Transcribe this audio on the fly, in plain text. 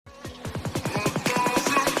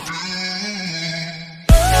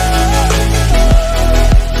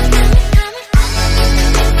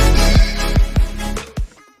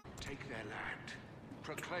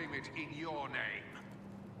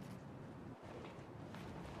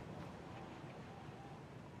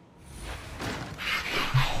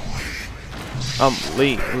I'm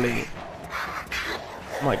late.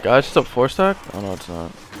 Oh my god, it's still 4-stack? Oh no, it's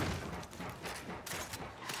not.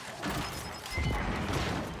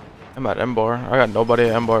 I'm at M-bar. I got nobody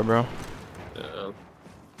at M-bar, bro. Yeah.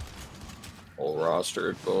 Whole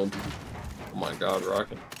roster, boom. Oh my god,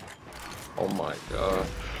 Rocket. Oh my god.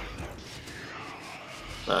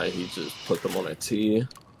 Nah, he just put them on a T.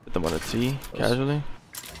 Put them on a T, casually.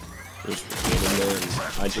 Just in there,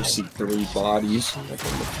 and I just see 3 bodies like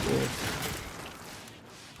on the floor.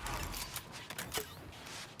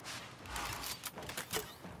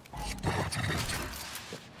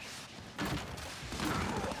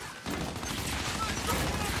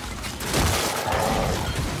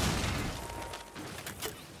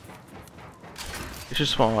 You should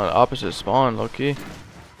spawn on opposite spawn, low key.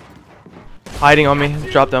 Hiding on me.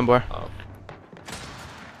 Drop down, boy. Oh.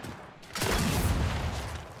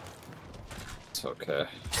 It's okay.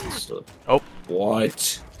 Oh.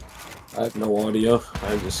 What? I have no audio.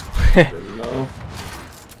 I just didn't know.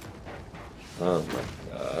 Oh my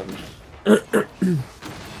god.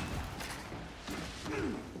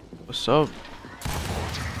 What's up?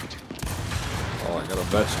 Oh, I got a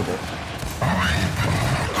vegetable.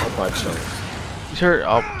 Oh, 5 seconds. He's hurt.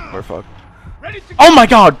 Oh, we're fucked. Oh my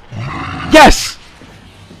god! Yes!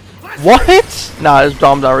 What? Nah, this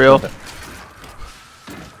bomb's not real.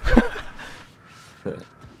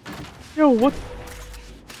 Yo, what?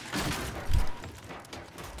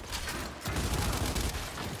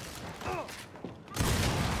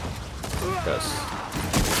 Yes.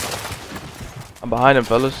 I'm behind him,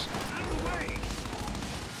 fellas.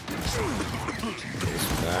 This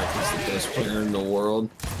back is the best player in the world.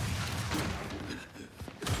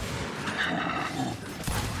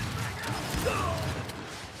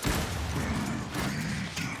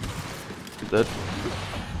 Dead.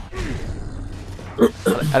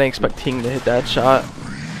 I didn't expect Ting to hit that shot.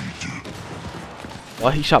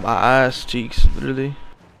 Well, he shot my ass cheeks, literally.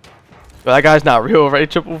 But that guy's not real,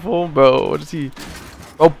 right? Triple full, bro. What is he?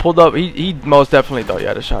 Oh, pulled up. He most definitely thought you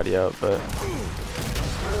had a shot you up, but.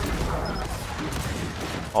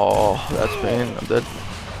 Oh, that's pain. I'm dead.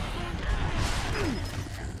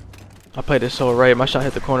 I played it so right. My shot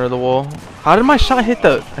hit the corner of the wall. How did my shot hit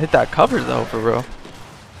that cover though, for real?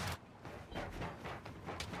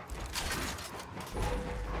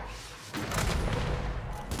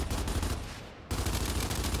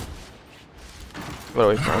 What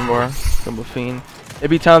away from more? Double fiend. There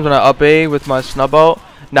be times when I up A with my snub out.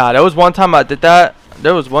 Nah, there was one time I did that.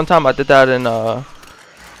 There was one time I did that in a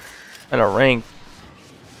rank.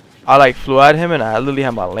 I like flew at him and I literally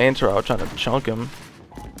had my lancer out trying to chunk him.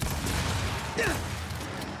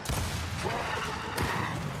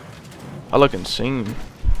 I look insane.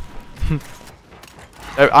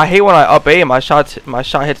 I hate when I up A and my shot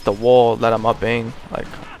hits the wall that I'm up Aing. Like,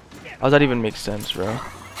 how does that even make sense, bro?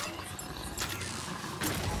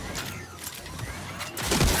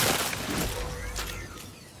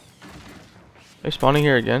 They spawning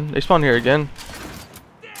here again. They spawn here again.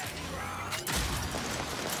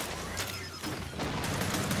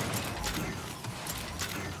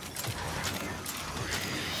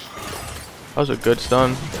 That was a good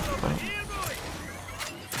stun.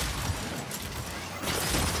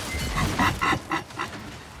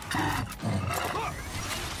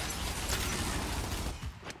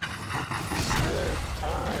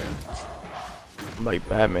 I'm like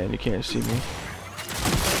Batman, you can't see me.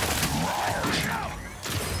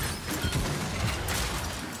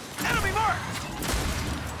 Enemy mark!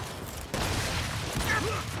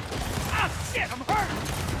 Ah, shit, I'm hurt!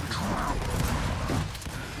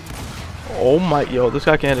 Oh my, yo, this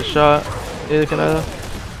guy can't hit a shot. Yeah, can I?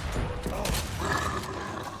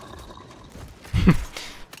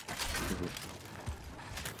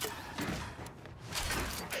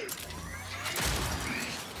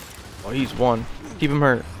 Oh, he's one. Keep him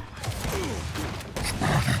hurt.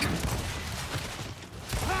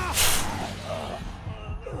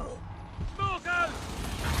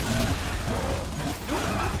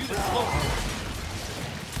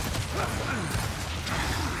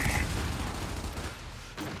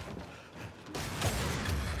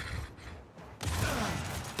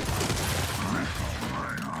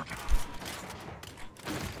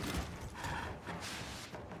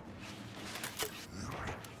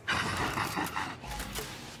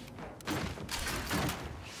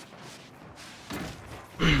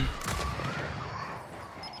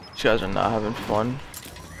 These guys are not having fun.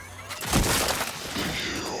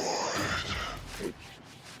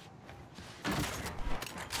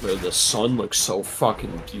 Bro, the sun looks so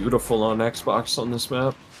fucking beautiful on Xbox on this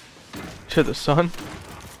map. To the sun.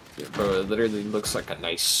 Yeah, bro, it literally looks like a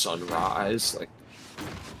nice sunrise. Like,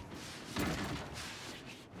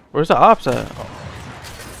 Where's the ops at?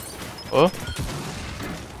 Oh.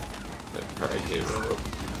 That probably gave it up.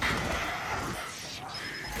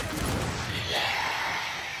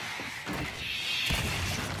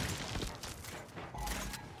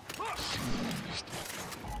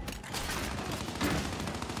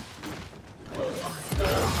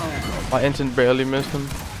 My instant barely missed him.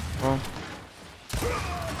 Oh.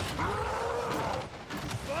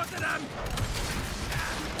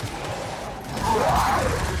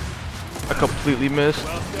 I completely missed.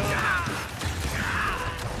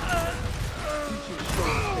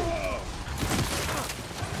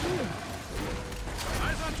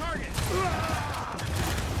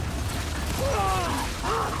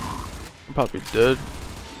 I'm probably dead.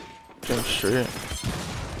 Damn straight.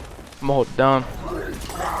 I'm gonna hold it down.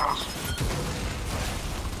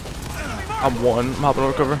 I'm one. I'm hopping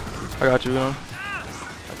over cover. I got you, man.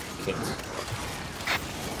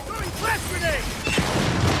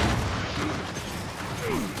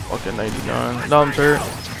 Okay, 99. No, I'm hurt.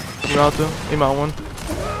 You out too? I'm out one.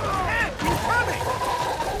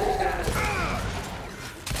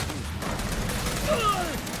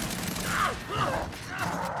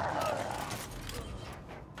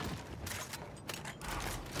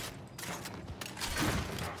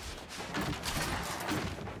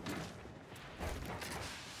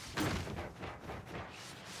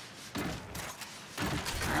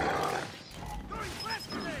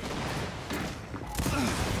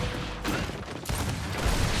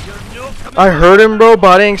 I heard him, bro,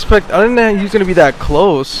 but I didn't know he was gonna be that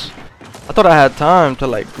close. I thought I had time to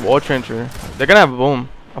like wall trencher. They're gonna have a boom.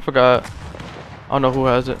 I forgot. I don't know who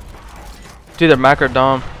has it. It's either Mac or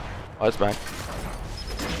Dom. Oh, it's Mac.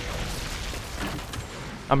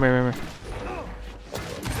 I'm here.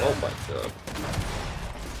 Oh my god.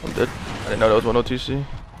 I'm dead. I didn't know that was 1 OTC.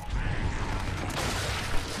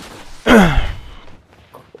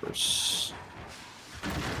 Of course.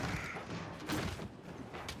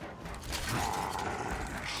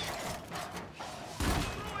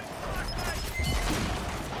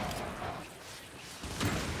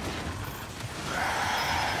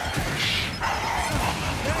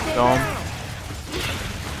 Dom.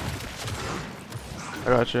 I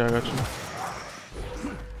got you. I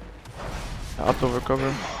hopped over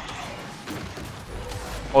cover.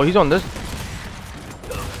 Oh, he's on this.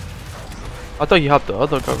 I thought he hopped the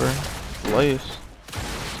other cover. Nice.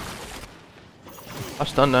 I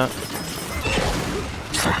stunned that.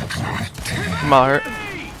 I'm out hurt.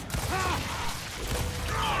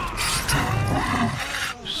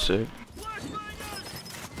 Sick.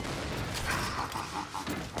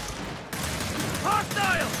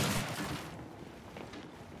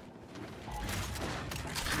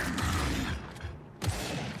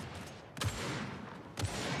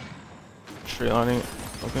 Tree lining.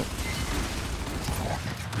 Okay.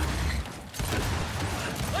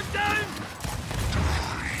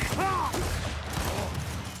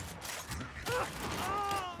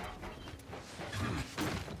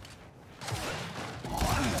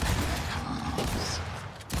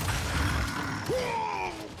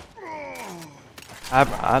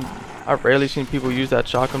 I've rarely seen people use that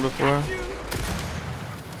shotgun before.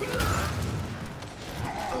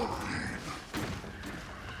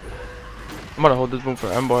 I'm gonna hold this boom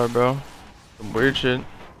for M-bar, bro. Some weird shit.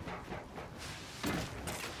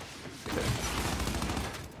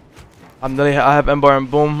 I have M-bar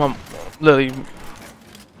and boom. I'm literally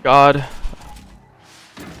God.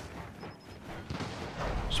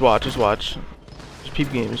 Just watch. Just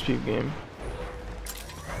peep game.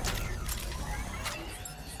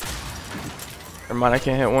 Never mind, I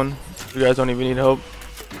can't hit one. You guys don't even need help.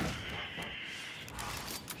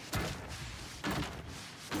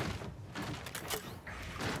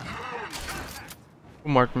 Who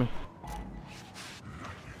marked me?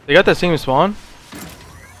 They got that same spawn?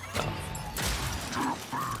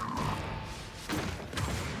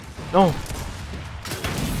 No.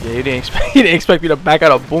 Yeah, he didn't expect me to back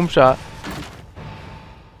out a boom shot.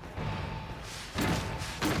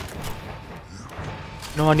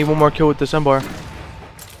 No, I need one more kill with this M-bar. There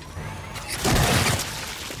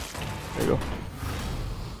you go.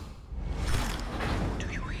 Do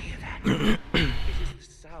you hear that? It is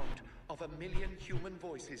the sound of a million human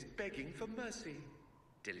voices begging for mercy.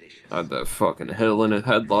 Delicious. I had that fucking hill in a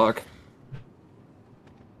headlock.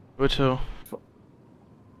 Which hill?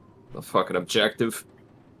 The fucking objective.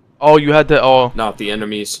 Oh, you had that. Oh. Not the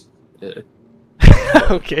enemies. Yeah.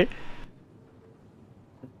 Okay.